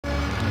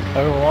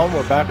Everyone,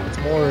 we're back with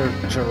more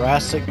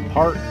Jurassic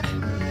Park,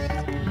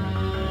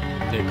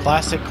 the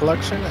classic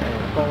collection,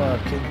 and we're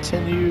gonna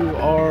continue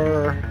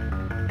our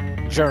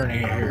journey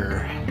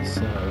here.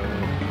 So,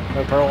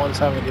 hope everyone's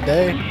having a good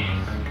day,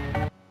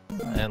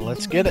 and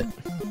let's get it.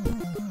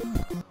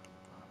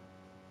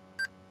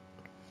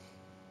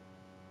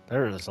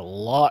 There is a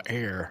lot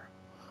here.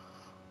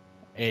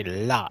 A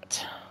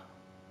lot.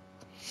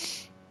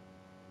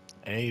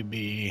 A,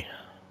 B.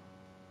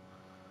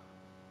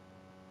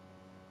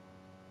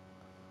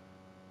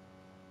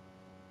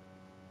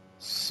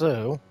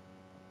 So,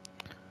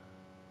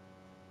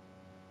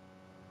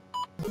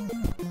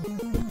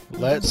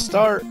 let's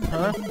start,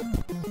 huh?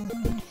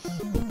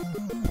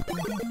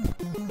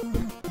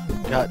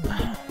 Got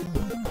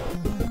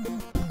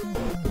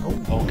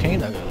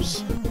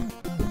volcanoes.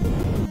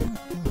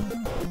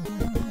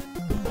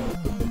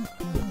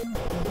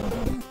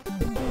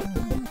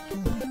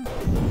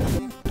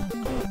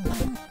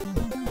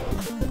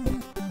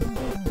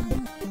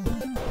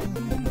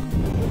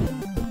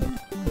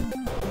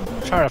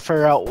 Trying to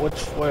figure out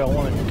which way I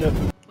want to go.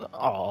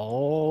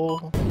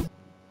 Oh,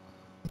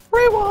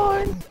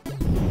 rewind.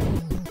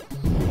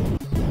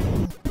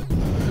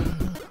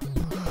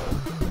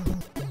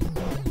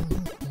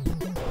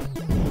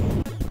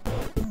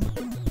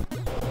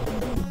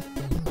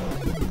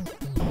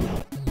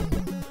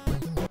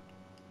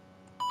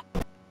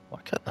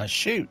 Why couldn't I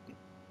shoot?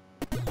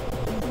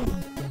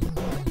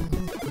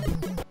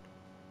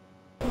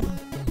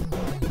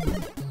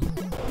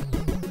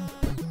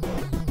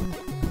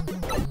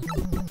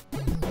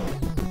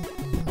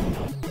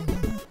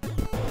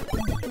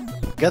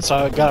 Guess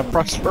I gotta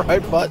press the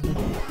right button.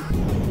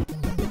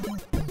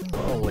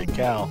 Holy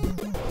cow.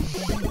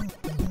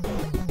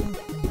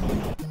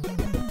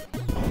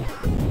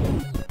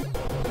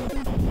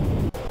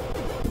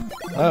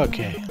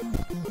 Okay,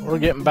 we're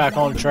getting back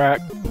on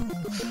track.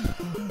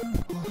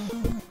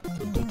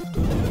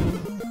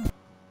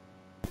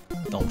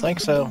 Don't think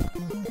so.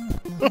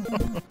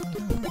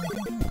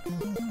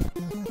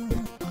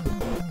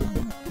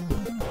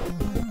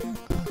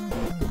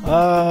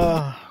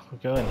 We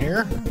go in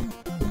here.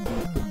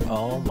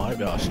 Oh my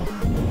gosh.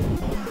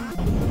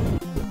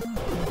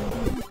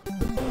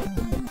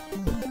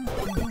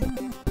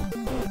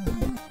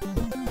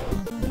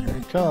 Here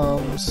he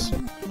comes.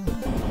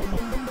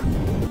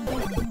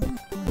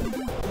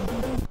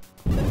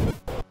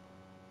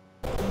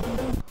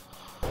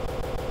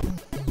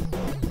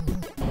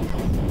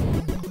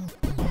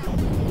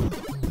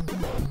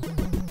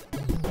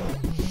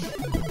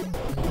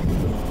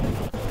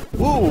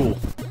 Ooh,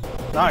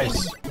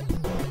 nice.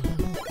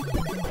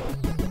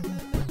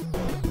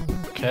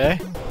 Okay.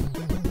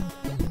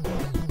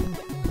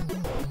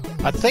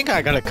 I think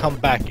I gotta come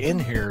back in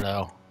here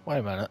though. Wait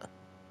a minute.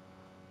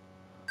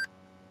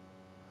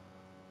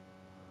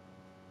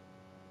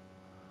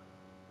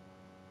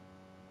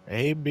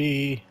 A,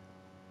 B,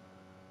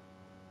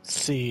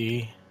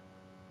 C,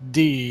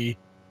 D.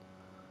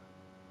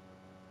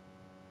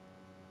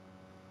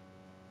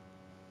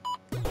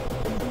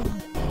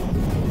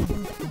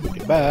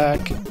 Get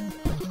back.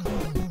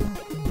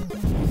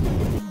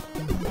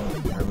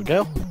 There we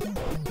go.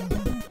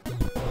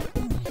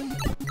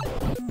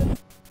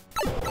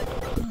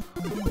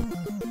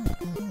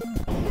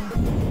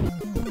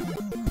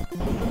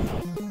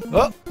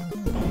 Oh!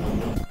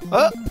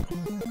 Oh!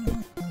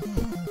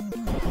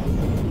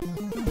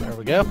 There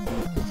we go.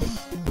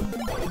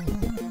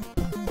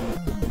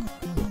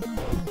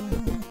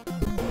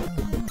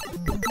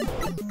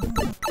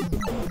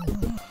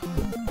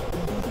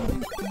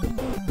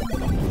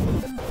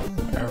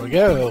 There we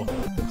go.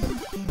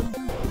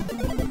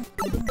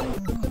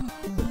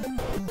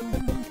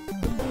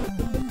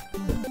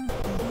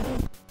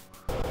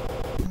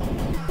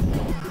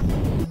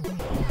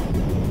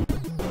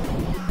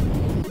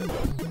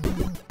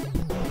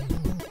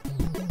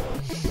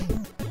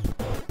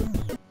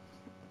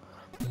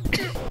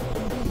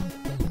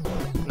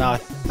 Now I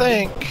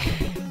think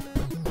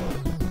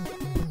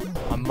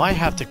I might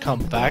have to come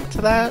back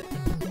to that.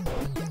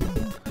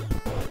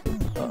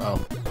 Uh-oh.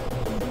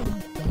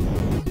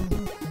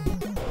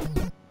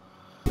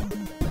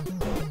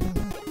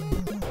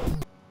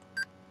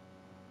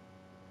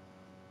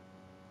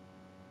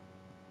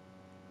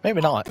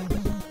 Maybe not.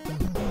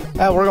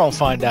 We're gonna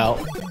find out.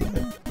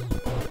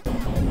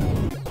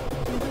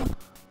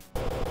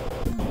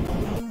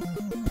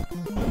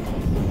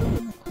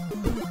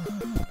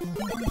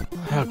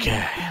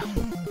 Okay.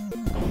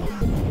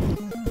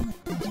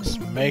 Just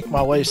make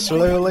my way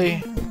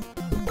slowly.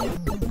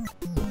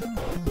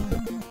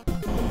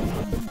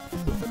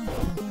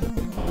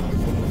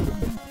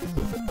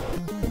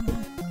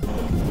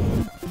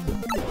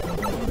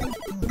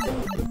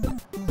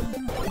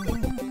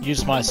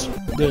 Use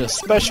the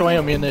special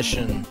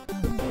ammunition.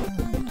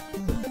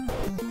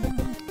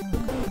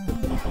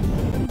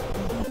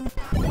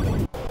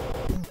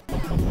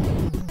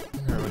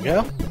 There we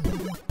go.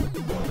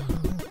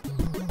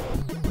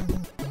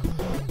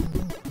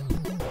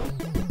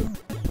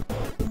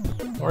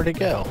 Where'd he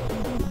go?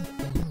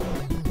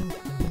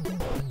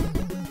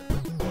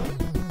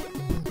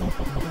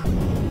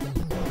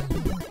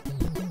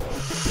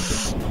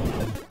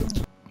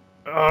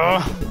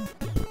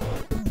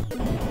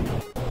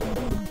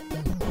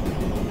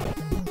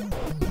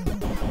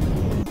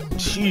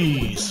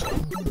 Jeez.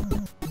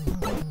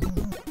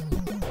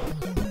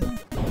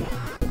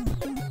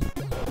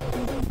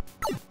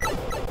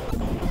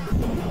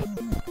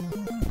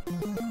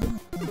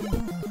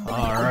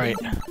 Alright.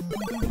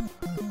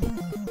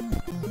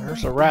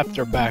 There's a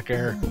raptor back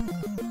there.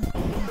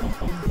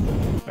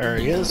 There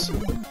he is.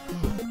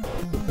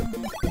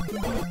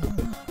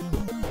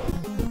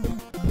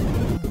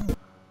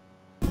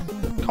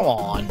 Come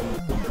on.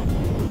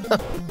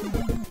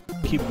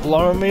 Keep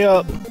blowing me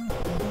up.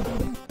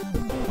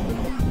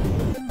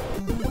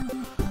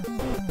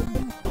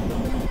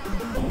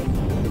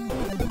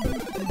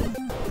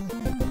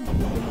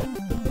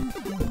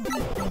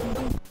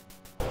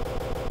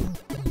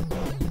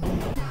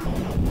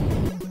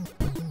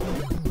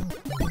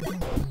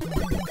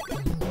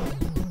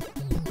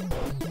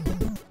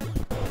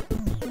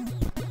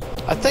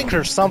 I think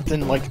there's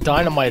something like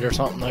dynamite or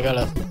something I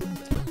gotta...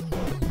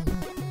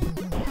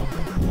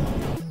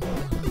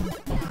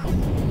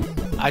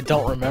 I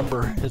don't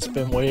remember. It's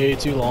been way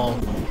too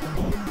long.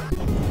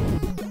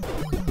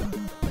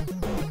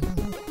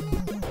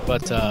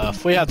 But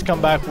if we have to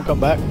come back, we'll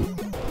come back.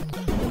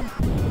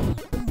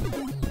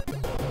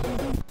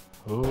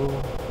 Ooh.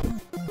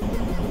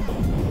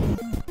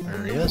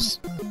 There he is.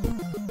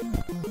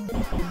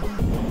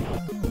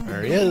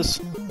 There he is.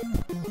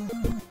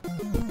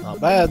 Not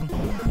bad.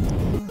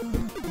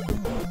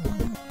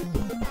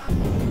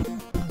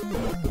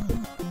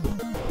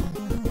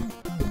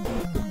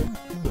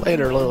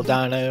 Later, little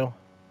dino.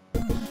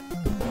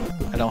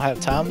 I don't have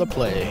time to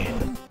play.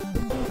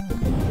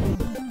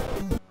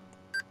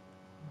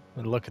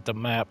 Look at the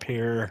map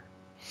here.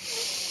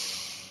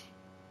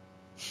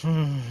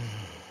 I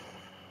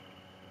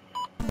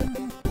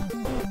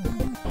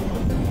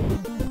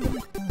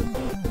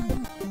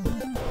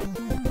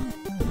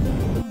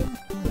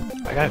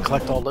gotta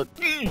collect all the...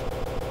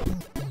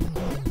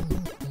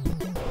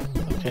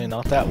 Okay,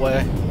 not that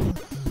way.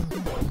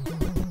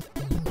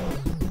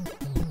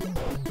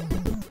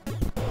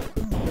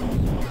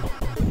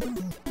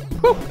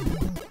 Whew.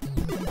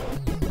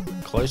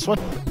 Close one.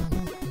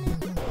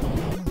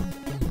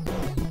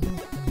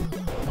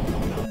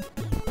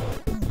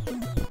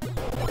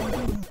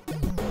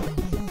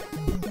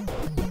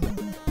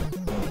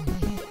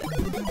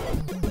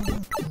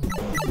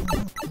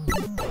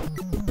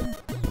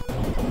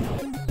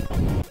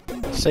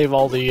 Save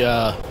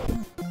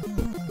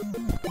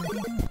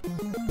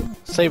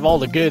all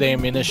the good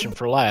ammunition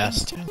for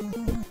last.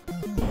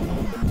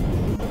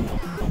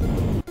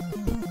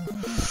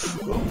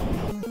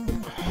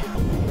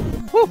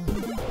 Woo.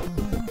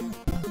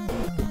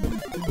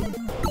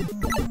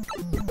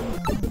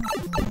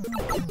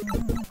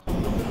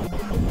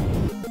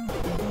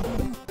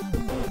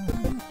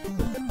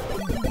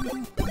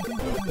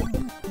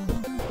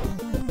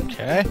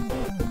 Okay.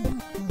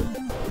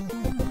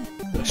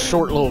 A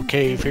short little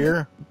cave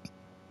here.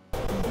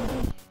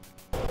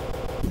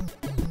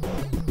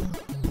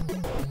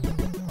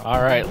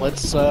 Alright,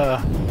 let's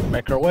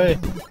make our way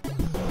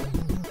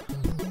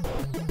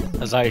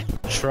as I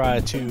try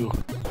to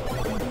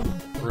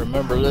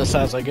remember this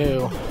as I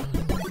go.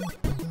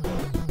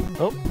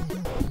 Oh.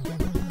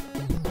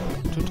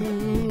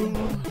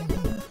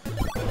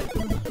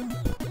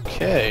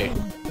 Okay.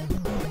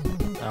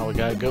 Now we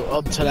gotta go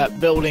up to that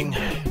building.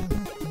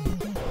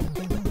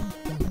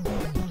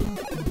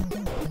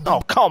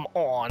 Oh, come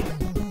on.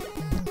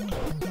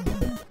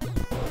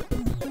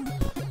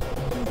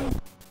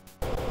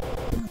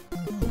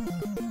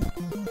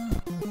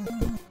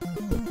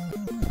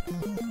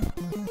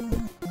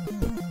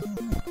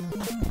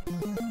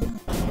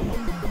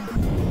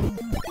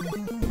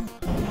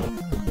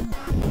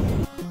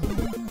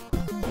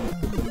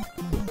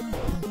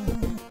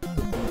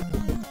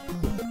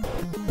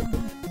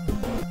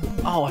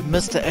 Oh, I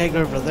missed the egg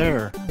over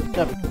there. You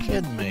gotta be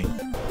kidding me.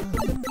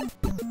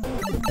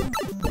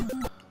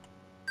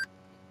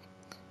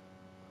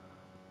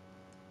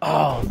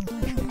 Oh,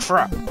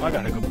 crap. I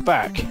gotta go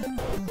back.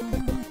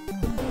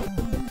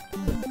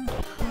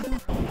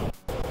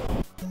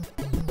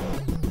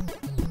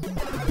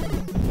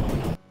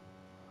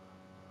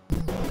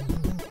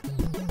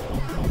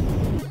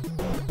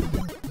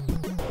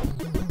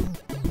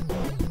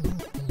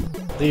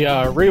 The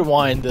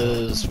rewind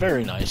is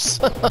very nice.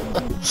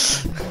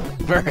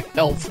 Very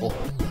helpful.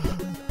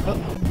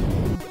 Oh,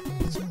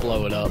 let's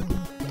blow it up.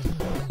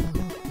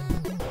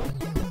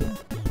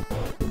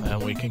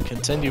 And we can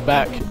continue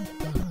back.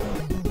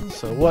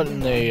 So it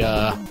wasn't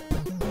a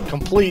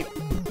complete...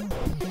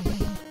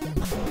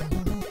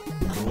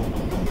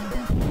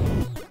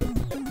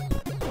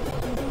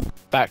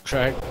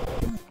 backtrack.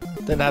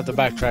 Didn't have to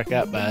backtrack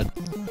that bad.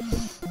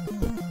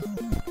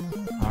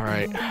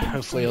 Alright,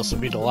 hopefully this will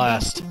be the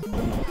last.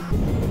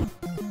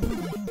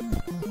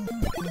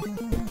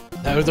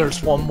 No,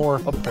 there's one more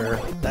up there.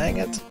 Dang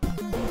it.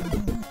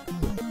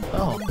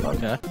 Oh,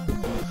 okay.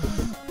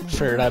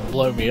 Sure, that'd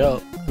blow me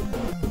up.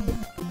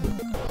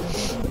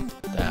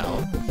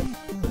 Down.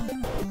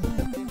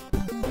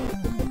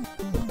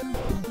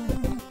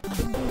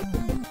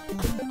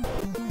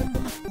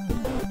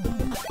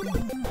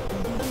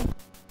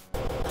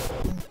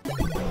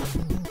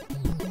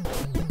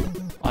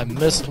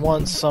 missed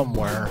one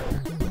somewhere.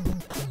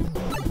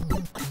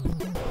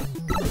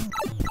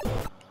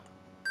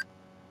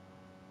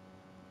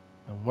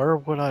 And where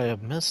would I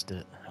have missed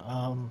it?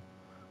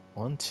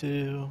 1,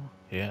 2,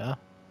 yeah.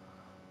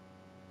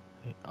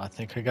 I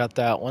think I got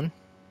that one.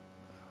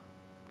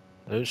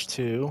 Those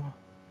two.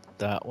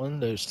 That one,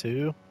 those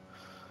two.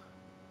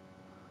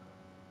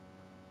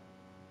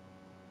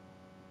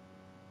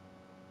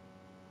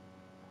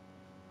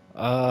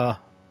 Oh.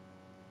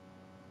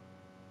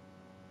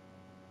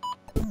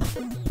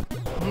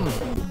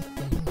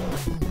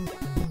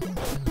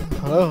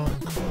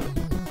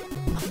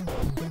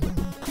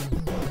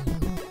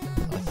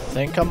 I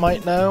think I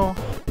might know.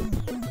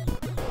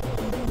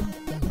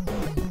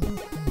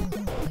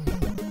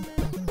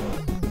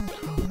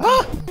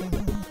 Ah!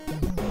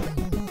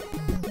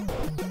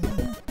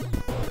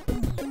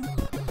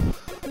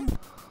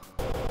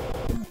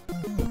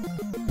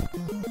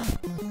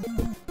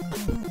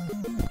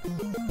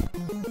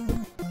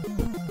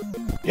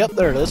 Yep,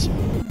 there it is.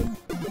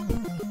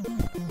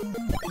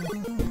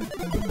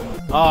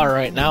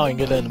 Alright, now I can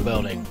get in the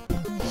building.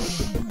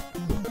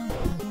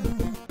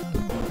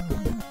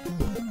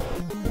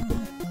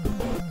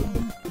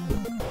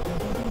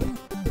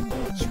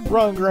 Let's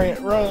run, Grant,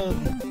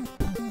 run!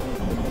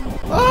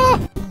 Ah!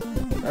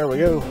 There we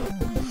go.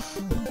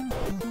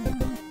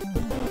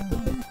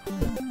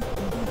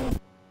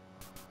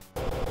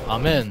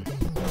 I'm in.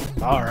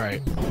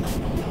 Alright.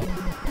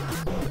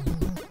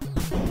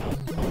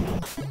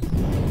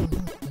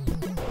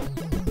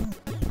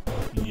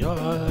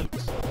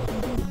 Yikes.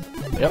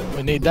 Yep,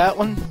 we need that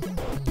one.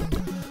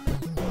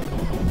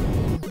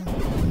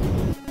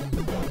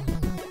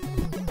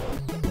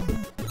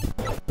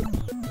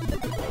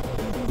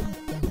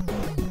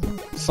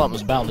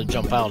 Something's bound to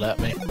jump out at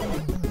me.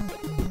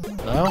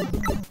 No?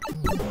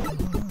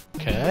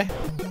 Okay.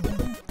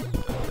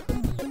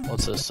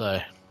 What's this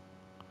say?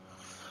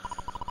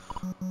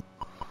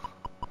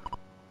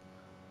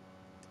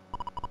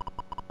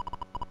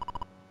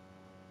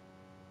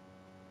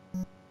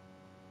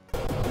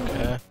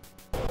 Okay.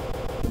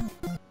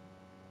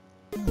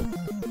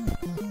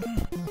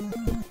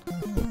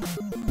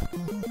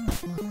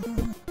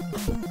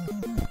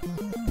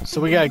 So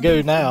we gotta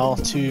go now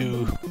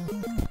to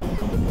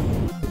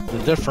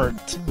the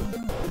different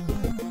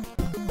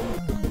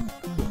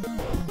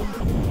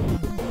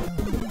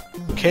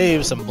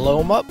caves and blow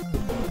them up.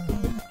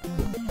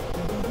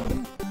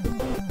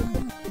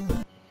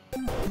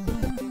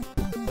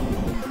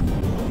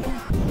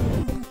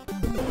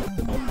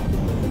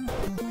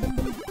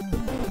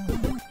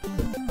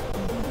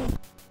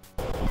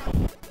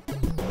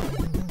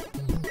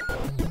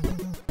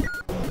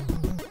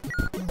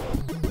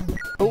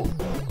 Oh,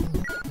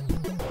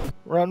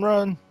 run,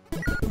 run.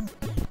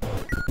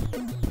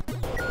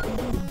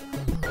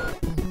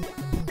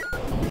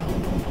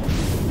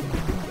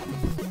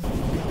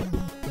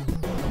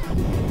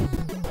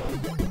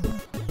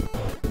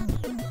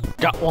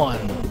 Got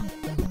one.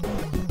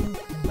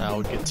 Now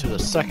we get to the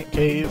second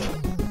cave.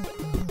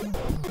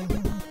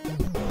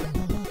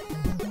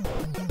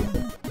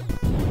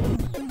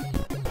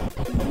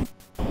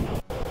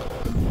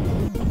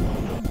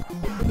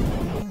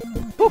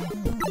 Woo.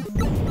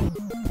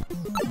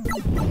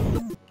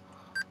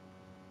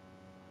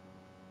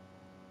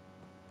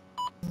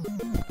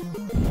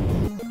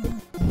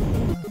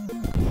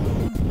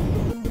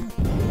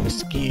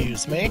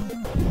 Excuse me.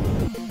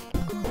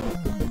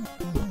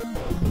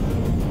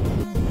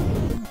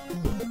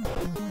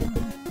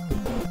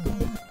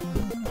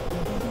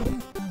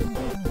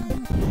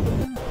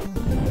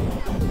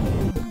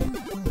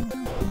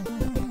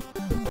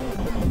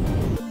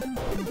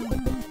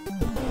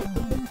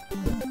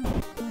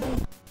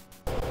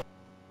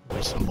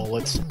 Some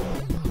bullets.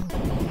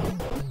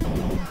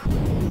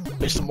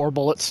 There's some more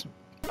bullets.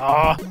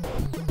 Ah!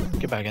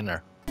 Get back in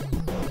there.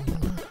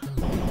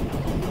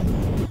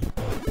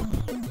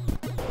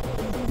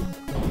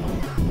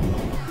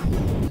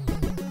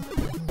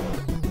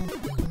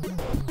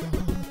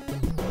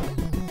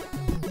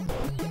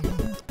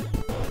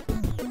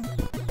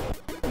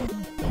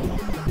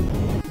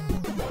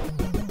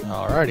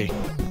 Alrighty.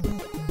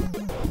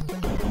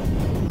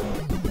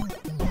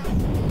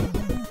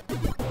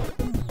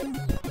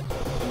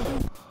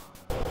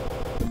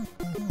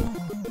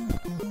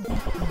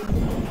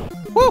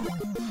 Woo!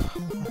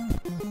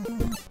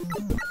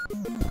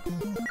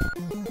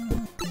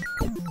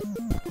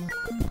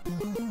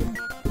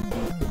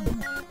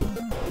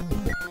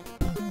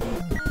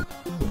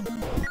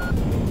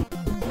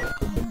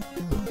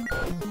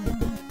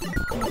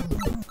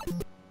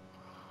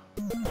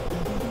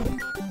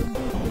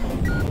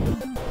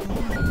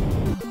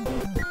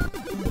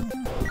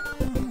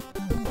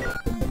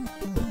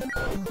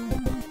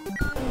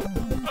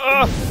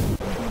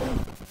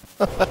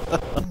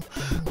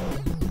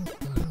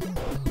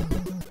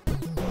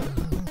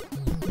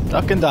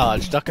 Duck and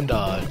dodge, duck and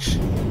dodge.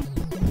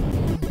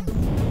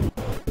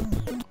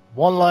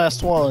 One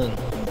last one.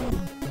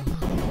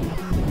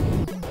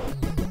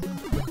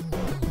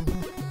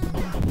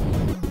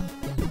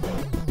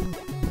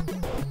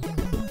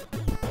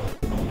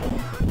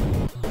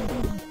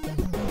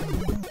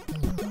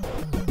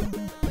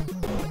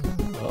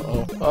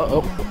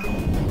 Uh-oh.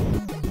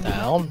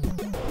 Down.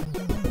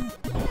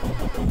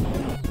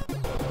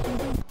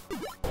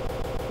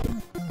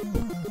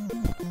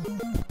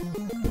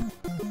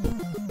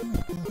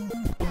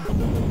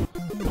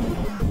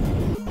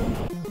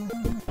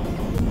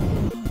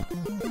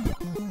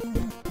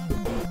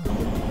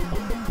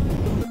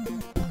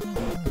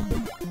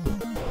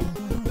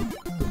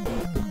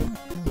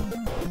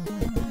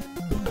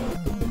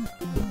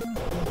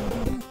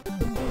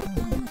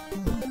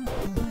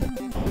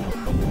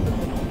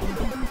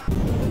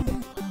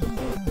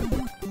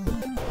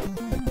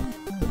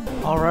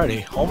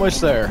 Alrighty, almost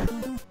there.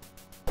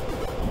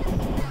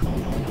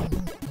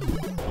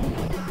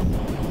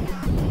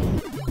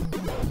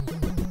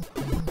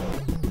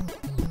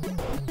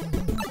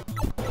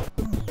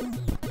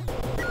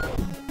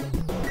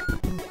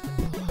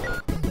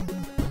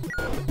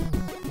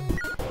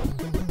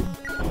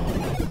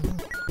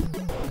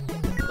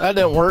 That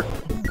didn't work.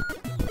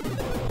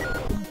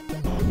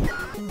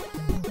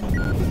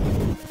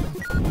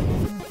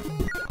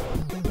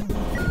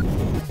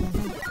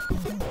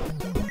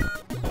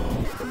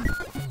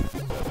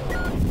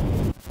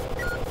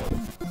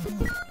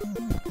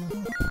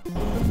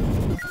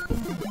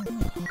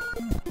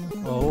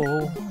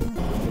 Oh.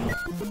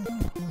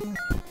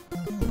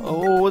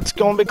 Oh, it's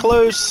gonna be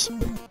close.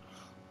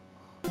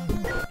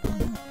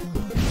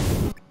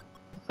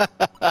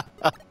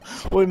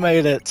 We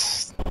made it.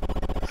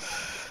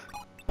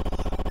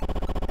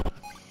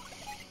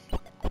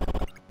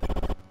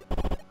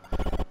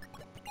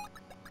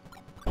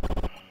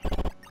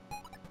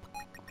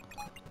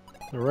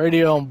 The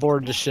radio on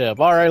board the ship.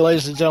 All right,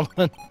 ladies and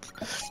gentlemen,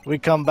 we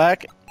come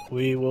back.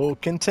 We will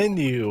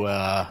continue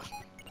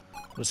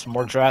with some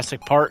more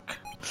Jurassic Park.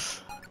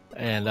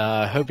 And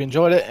I hope you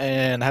enjoyed it,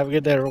 and have a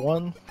good day,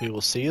 everyone. We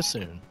will see you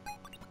soon.